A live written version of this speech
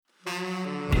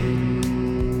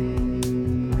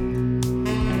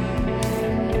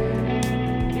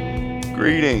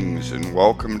Greetings and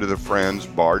welcome to the Franz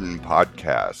Barden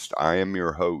podcast. I am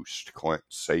your host, Clint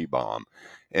Sabom.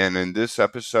 And in this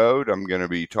episode, I'm going to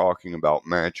be talking about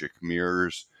magic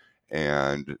mirrors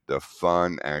and the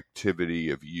fun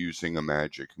activity of using a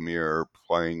magic mirror,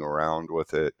 playing around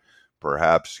with it,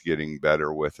 perhaps getting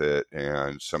better with it,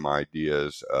 and some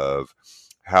ideas of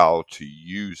how to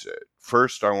use it.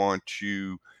 First, I want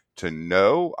you to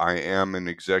know I am an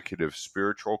executive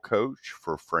spiritual coach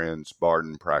for Franz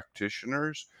Barden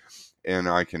practitioners, and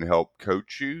I can help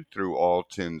coach you through all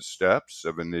 10 steps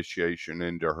of initiation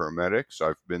into Hermetics.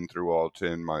 I've been through all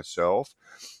 10 myself,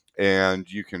 and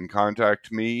you can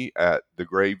contact me at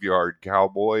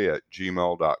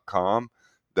thegraveyardcowboy@gmail.com.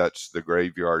 That's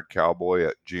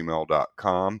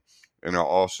thegraveyardcowboy@gmail.com, and I'll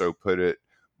also put it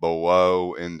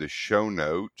below in the show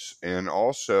notes. And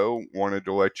also wanted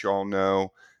to let y'all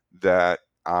know that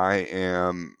I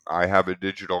have a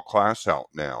digital class out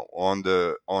now on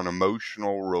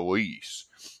emotional release,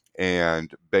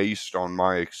 and based on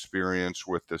my experience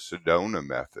with the Sedona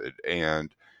method.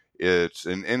 And it's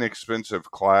an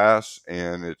inexpensive class,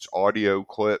 and it's audio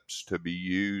clips to be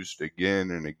used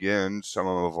again and again. Some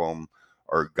of them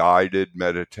are guided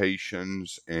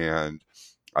meditations, and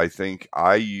I think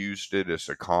I used it as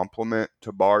a complement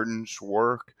to Barden's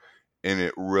work, and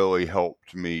it really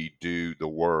helped me do the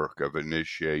work of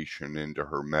initiation into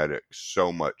Hermetics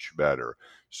so much better.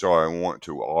 So I want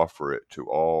to offer it to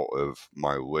all of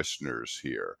my listeners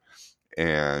here.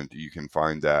 And you can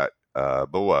find that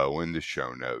below in the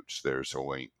show notes. There's a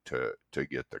link to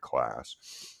get the class.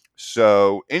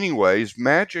 So anyways,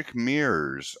 magic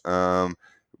mirrors.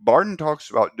 Barden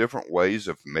talks about different ways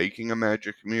of making a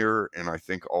magic mirror, and I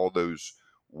think all those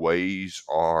ways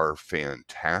are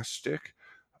fantastic.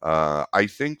 I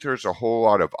think there's a whole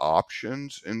lot of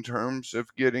options in terms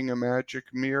of getting a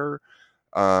magic mirror.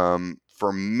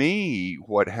 For me,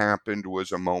 what happened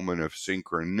was a moment of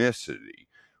synchronicity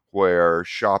where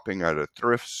shopping at a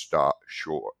thrift store,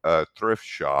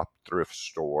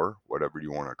 whatever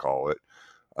you want to call it,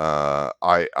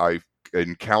 I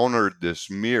encountered this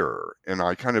mirror, and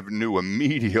I kind of knew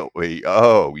immediately,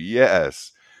 oh,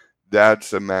 yes,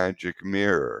 that's a magic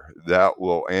mirror that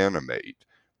will animate.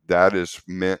 That is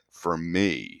meant for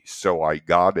me. So I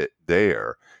got it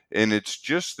there. And it's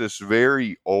just this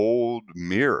very old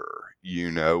mirror,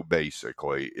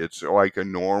 basically. It's like a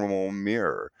normal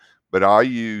mirror, but I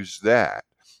use that.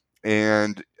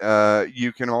 And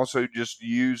you can also just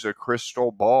use a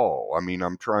crystal ball. I mean,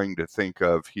 I'm trying to think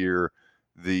of here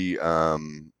the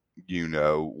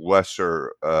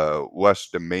less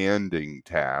demanding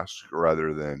task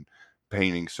rather than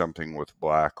painting something with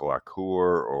black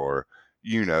lacquer, or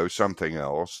something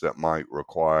else that might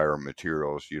require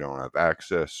materials you don't have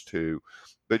access to.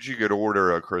 But you could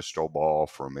order a crystal ball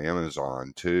from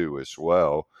Amazon too as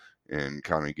well, and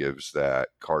kind of gives that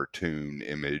cartoon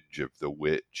image of the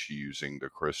witch using the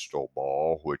crystal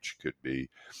ball, which could be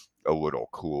a little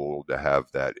cool to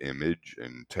have that image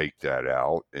and take that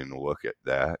out and look at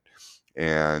that.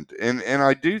 And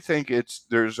I do think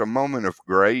there's a moment of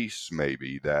grace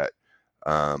maybe that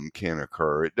can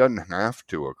occur. It doesn't have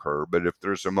to occur, but if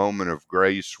there's a moment of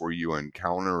grace where you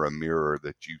encounter a mirror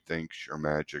that you think's your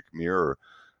magic mirror,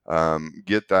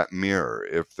 get that mirror.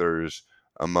 If there's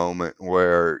a moment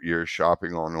where you're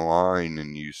shopping online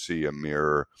and you see a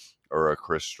mirror or a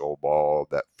crystal ball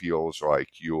that feels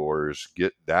like yours,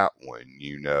 get that one.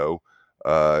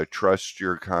 Trust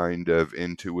your kind of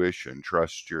intuition,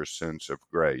 trust your sense of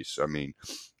grace. I mean,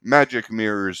 magic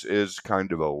mirrors is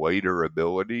kind of a later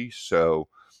ability, so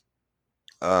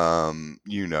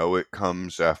it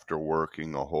comes after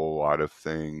working a whole lot of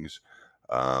things.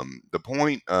 The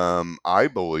point, I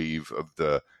believe, of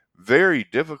the very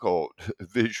difficult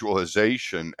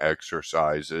visualization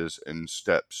exercises in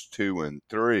steps 2 and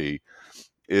 3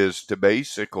 is to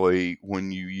basically,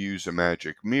 when you use a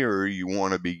magic mirror, you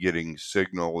want to be getting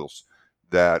signals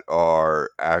that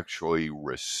are actually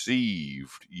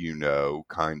received,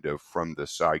 kind of from the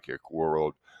psychic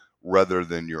world rather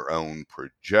than your own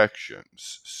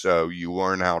projections. So you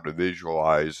learn how to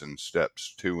visualize in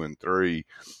steps 2 and 3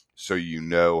 so you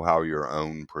know how your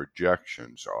own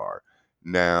projections are.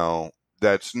 Now,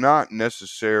 that's not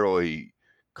necessarily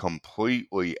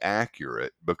completely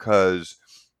accurate, because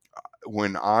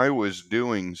when I was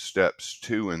doing steps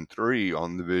 2 and 3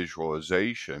 on the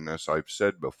visualization, as I've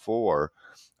said before,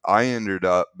 I ended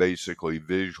up basically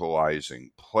visualizing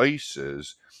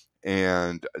places,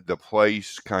 and the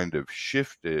place kind of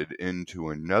shifted into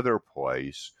another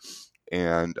place,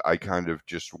 and I kind of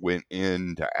just went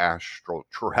into astral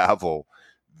travel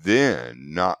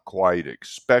then, not quite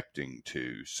expecting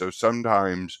to. So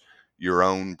sometimes your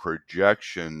own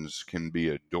projections can be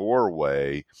a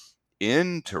doorway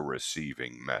into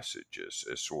receiving messages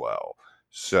as well.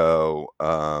 So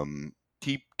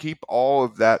keep all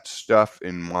of that stuff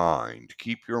in mind.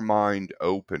 Keep your mind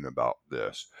open about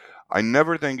this. I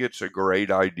never think it's a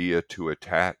great idea to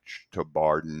attach to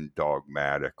Barden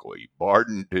dogmatically.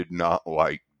 Barden did not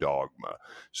like dogma,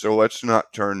 so let's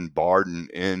not turn Barden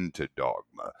into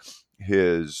dogma.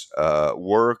 His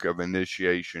work of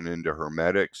initiation into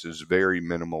Hermetics is very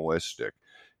minimalistic.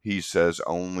 He says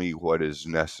only what is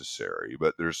necessary,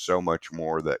 but there's so much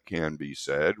more that can be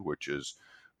said, which is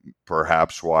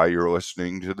perhaps why you're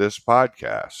listening to this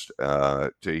podcast,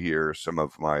 to hear some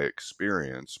of my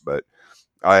experience. But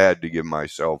I had to give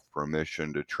myself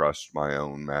permission to trust my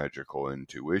own magical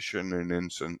intuition in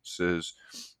instances,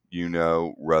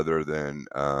 rather than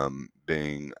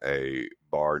being a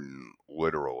Barden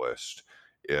literalist.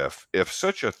 If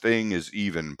such a thing is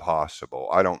even possible,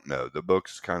 I don't know. The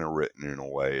book's kind of written in a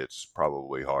way it's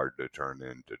probably hard to turn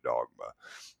into dogma.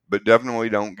 But definitely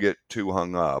don't get too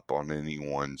hung up on any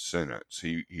one sentence.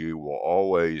 He will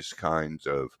always kind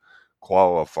of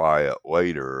qualify it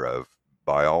later of,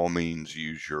 by all means,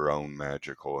 use your own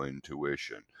magical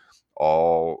intuition.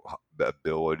 All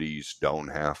abilities don't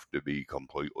have to be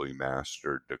completely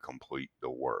mastered to complete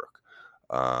the work.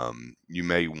 You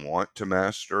may want to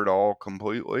master it all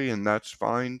completely, and that's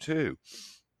fine too.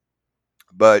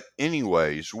 But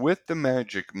anyways, with the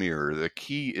magic mirror, the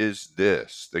key is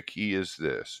this.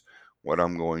 What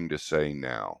I'm going to say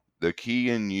now. The key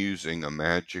in using a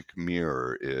magic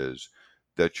mirror is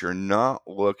that you're not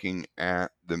looking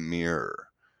at the mirror.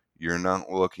 You're not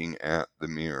looking at the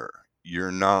mirror.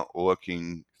 You're not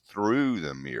looking through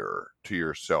the mirror to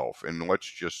yourself. And let's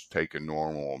just take a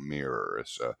normal mirror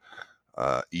as a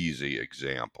easy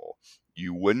example.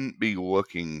 You wouldn't be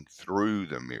looking through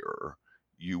the mirror.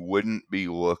 You wouldn't be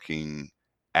looking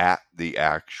at the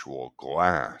actual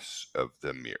glass of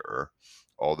the mirror,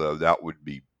 although that would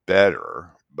be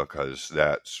better because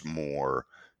that's more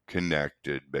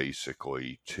connected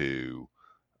basically to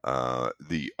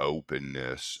the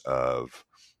openness of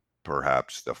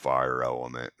perhaps the fire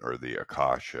element or the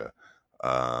akasha.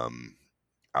 I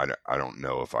don't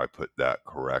know if I put that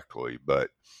correctly,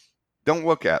 but don't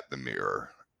look at the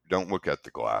mirror. Don't look at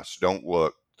the glass. Don't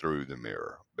look through the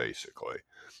mirror, basically.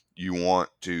 You want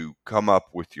to come up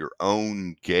with your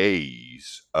own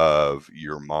gaze of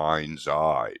your mind's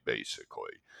eye,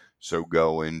 basically. So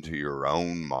go into your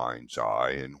own mind's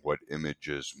eye and what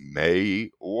images may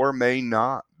or may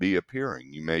not be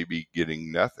appearing. You may be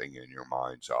getting nothing in your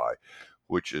mind's eye,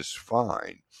 which is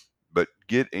fine. But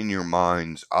get in your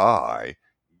mind's eye,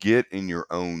 get in your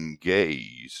own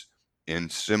gaze,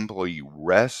 and simply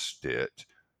rest it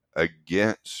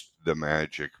against the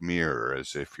magic mirror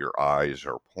as if your eyes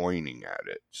are pointing at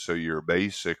it. So you're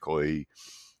basically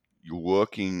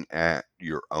looking at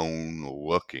your own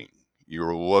looking.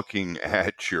 You're looking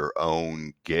at your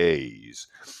own gaze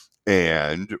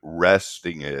and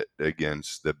resting it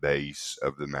against the base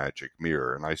of the magic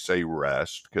mirror. And I say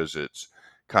rest because it's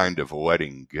kind of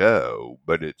letting go,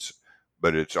 but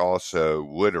it's also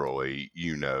literally,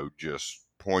 just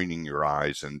pointing your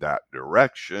eyes in that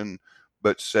direction,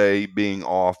 but say being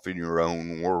off in your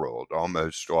own world,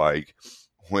 almost like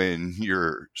when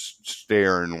you're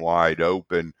staring wide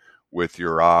open with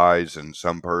your eyes and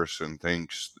some person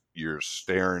thinks you're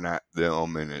staring at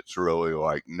them, and it's really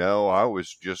like, no, I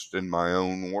was just in my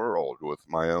own world with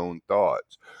my own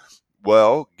thoughts.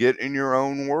 Well, get in your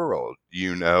own world.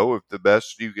 If the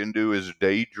best you can do is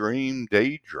daydream.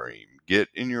 Get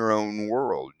in your own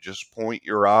world. Just point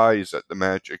your eyes at the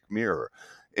magic mirror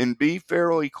and be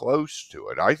fairly close to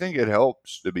it. I think it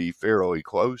helps to be fairly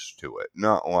close to it,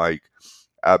 not like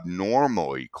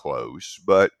abnormally close,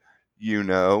 but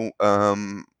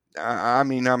I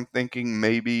mean, I'm thinking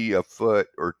maybe a foot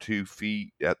or 2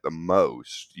 feet at the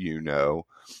most,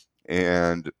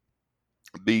 and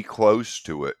be close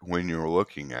to it when you're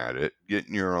looking at it. Get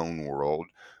in your own world,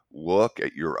 look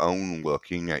at your own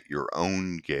looking, at your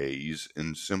own gaze,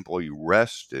 and simply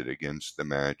rest it against the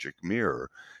magic mirror.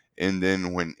 And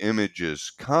then when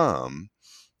images come,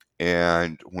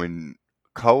 and when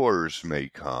colors may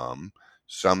come,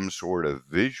 some sort of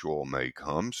visual may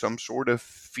come, some sort of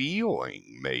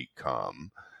feeling may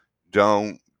come,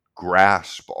 don't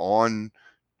grasp on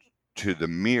to the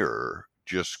mirror.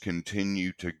 Just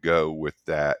continue to go with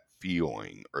that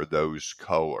feeling or those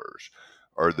colors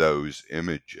or those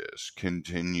images.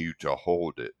 Continue to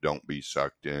hold it. Don't be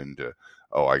sucked into,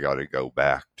 oh, I got to go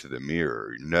back to the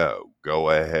mirror. No,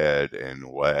 go ahead and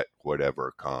let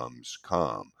whatever comes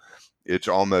come. It's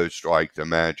almost like the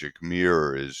magic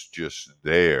mirror is just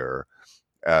there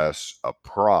as a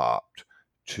prop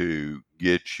to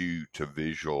get you to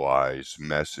visualize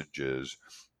messages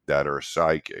that are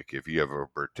psychic. If you have a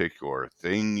particular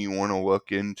thing you want to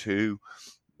look into,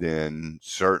 then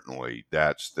certainly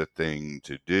that's the thing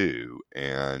to do.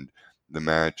 And the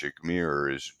magic mirror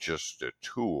is just a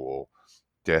tool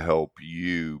to help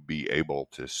you be able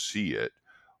to see it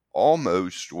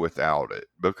almost without it.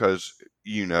 Because,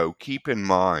 keep in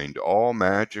mind, all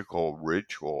magical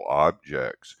ritual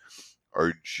objects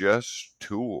are just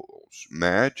tools.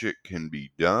 Magic can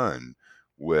be done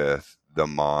with the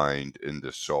mind and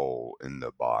the soul and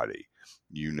the body.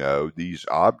 These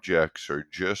objects are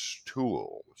just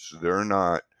tools. They're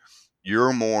not,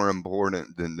 you're more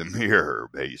important than the mirror,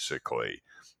 basically.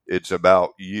 It's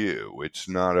about you, it's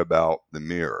not about the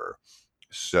mirror.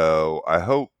 So I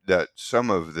hope that some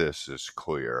of this is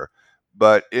clear,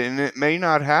 and it may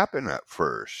not happen at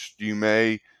first. You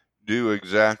may do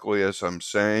exactly as I'm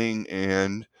saying,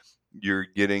 and you're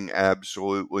getting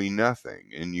absolutely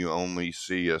nothing, and you only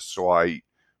see a slight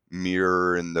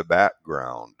mirror in the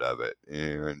background of it,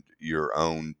 and your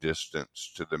own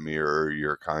distance to the mirror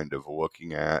you're kind of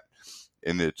looking at,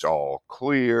 and it's all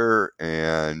clear,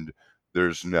 and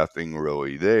there's nothing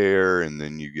really there, and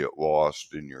then you get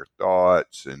lost in your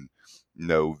thoughts and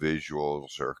no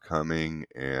visuals are coming,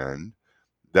 and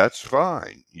that's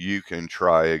fine. You can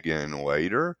try again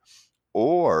later,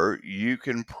 or you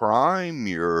can prime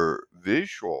your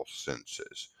visual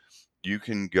senses. You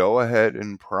can go ahead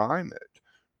and prime it.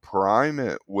 Prime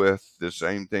it with the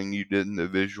same thing you did in the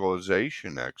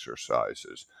visualization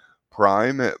exercises.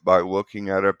 Prime it by looking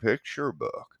at a picture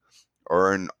book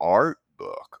or an art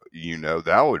book.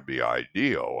 That would be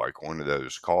ideal, like one of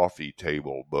those coffee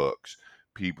table books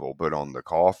people put on the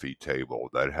coffee table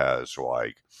that has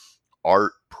like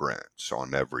art prints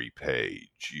on every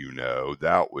page.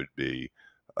 That would be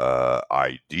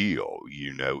ideal.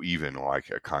 Even like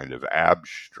a kind of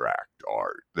abstract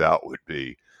art. That would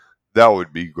be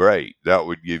great. That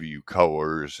would give you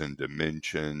colors and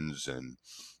dimensions, and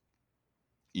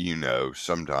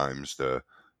sometimes the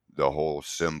whole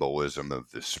symbolism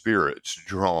of the spirits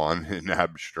drawn in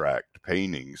abstract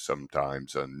paintings,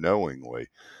 sometimes unknowingly.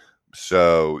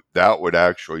 So that would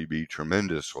actually be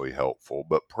tremendously helpful.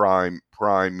 But prime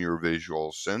your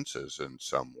visual senses in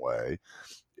some way,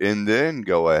 and then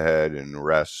go ahead and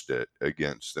rest it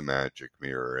against the magic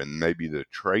mirror, and maybe the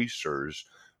tracers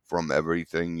from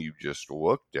everything you just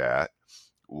looked at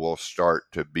will start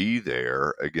to be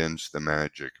there against the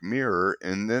magic mirror,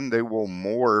 and then they will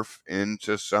morph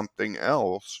into something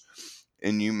else,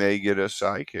 and you may get a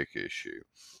psychic issue.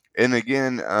 And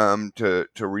again, to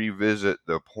revisit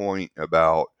the point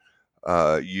about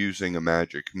using a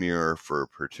magic mirror for a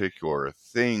particular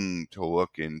thing, to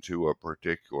look into a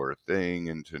particular thing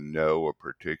and to know a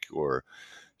particular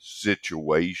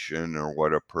situation or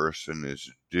what a person is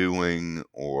doing,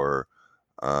 or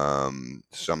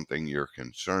something you're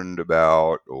concerned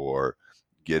about, or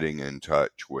getting in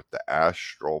touch with the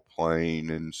astral plane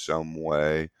in some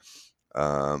way.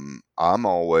 I'm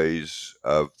always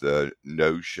of the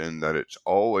notion that it's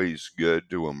always good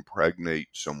to impregnate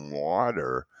some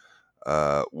water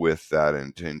with that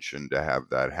intention to have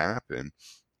that happen,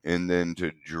 and then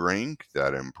to drink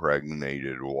that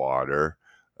impregnated water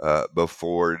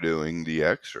before doing the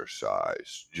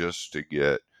exercise, just to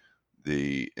get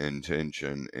the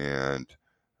intention and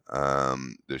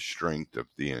the strength of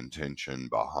the intention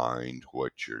behind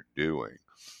what you're doing.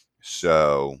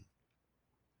 So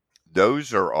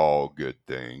those are all good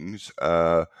things.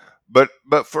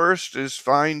 But first is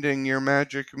finding your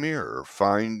magic mirror,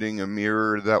 finding a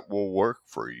mirror that will work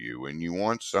for you, and you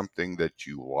want something that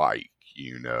you like.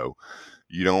 You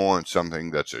don't want something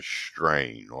that's a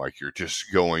strain, like you're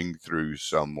just going through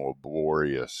some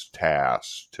laborious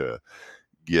task to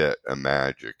get a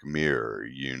magic mirror.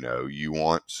 You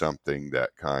want something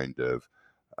that kind of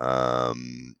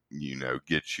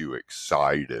gets you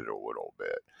excited a little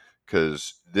bit,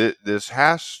 because this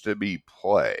has to be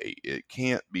play. It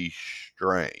can't be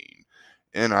strain.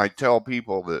 And I tell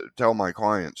my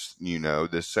clients,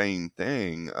 the same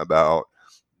thing about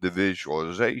the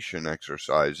visualization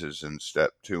exercises in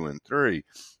step 2 and 3.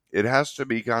 It has to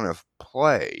be kind of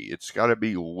play. It's got to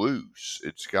be loose.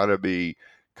 It's got to be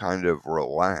kind of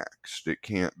relaxed. It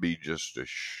can't be just a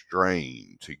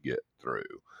strain to get through.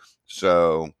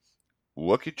 So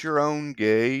look at your own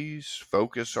gaze,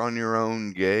 focus on your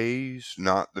own gaze,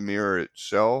 not the mirror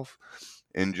itself,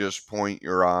 and just point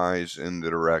your eyes in the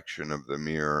direction of the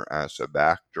mirror as a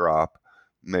backdrop,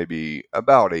 maybe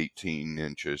about 18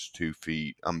 inches, 2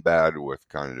 feet. I'm bad with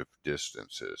kind of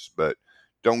distances, but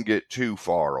don't get too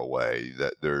far away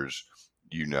that there's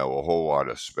a whole lot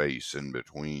of space in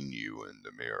between you and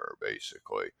the mirror,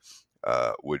 basically,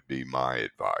 would be my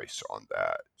advice on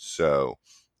that. So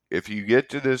if you get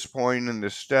to this point in the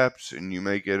steps and you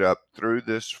make it up through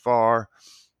this far,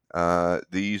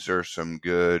 these are some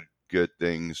good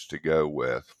things to go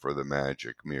with for the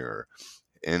magic mirror.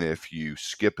 And if you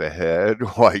skip ahead,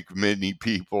 like many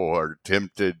people are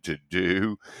tempted to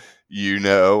do,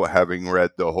 having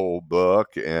read the whole book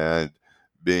and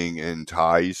being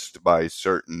enticed by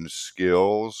certain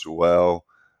skills, well,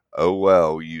 oh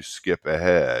well, you skip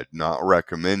ahead. Not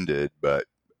recommended, but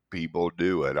people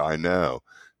do it, I know.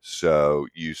 So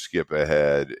you skip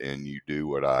ahead and you do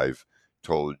what I've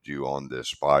told you on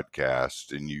this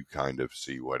podcast, and you kind of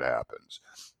see what happens.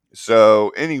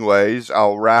 So, anyways,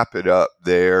 I'll wrap it up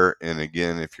there. And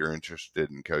again, if you're interested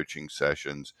in coaching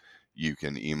sessions, you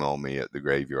can email me at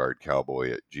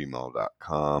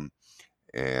thegraveyardcowboy@gmail.com.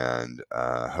 And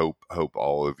hope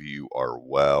all of you are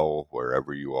well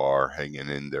wherever you are, hanging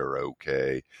in there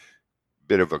okay.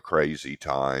 Bit of a crazy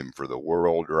time for the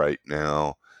world right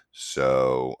now.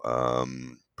 So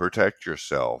protect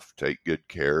yourself. Take good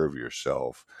care of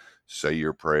yourself. Say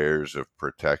your prayers of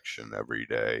protection every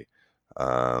day.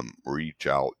 Reach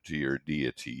out to your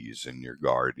deities and your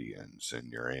guardians and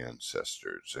your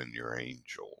ancestors and your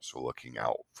angels looking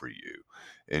out for you.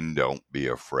 And don't be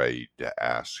afraid to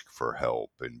ask for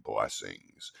help and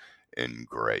blessings and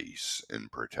grace and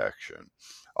protection.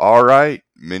 All right,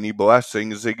 many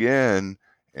blessings again,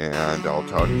 and I'll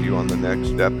talk to you on the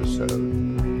next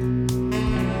episode.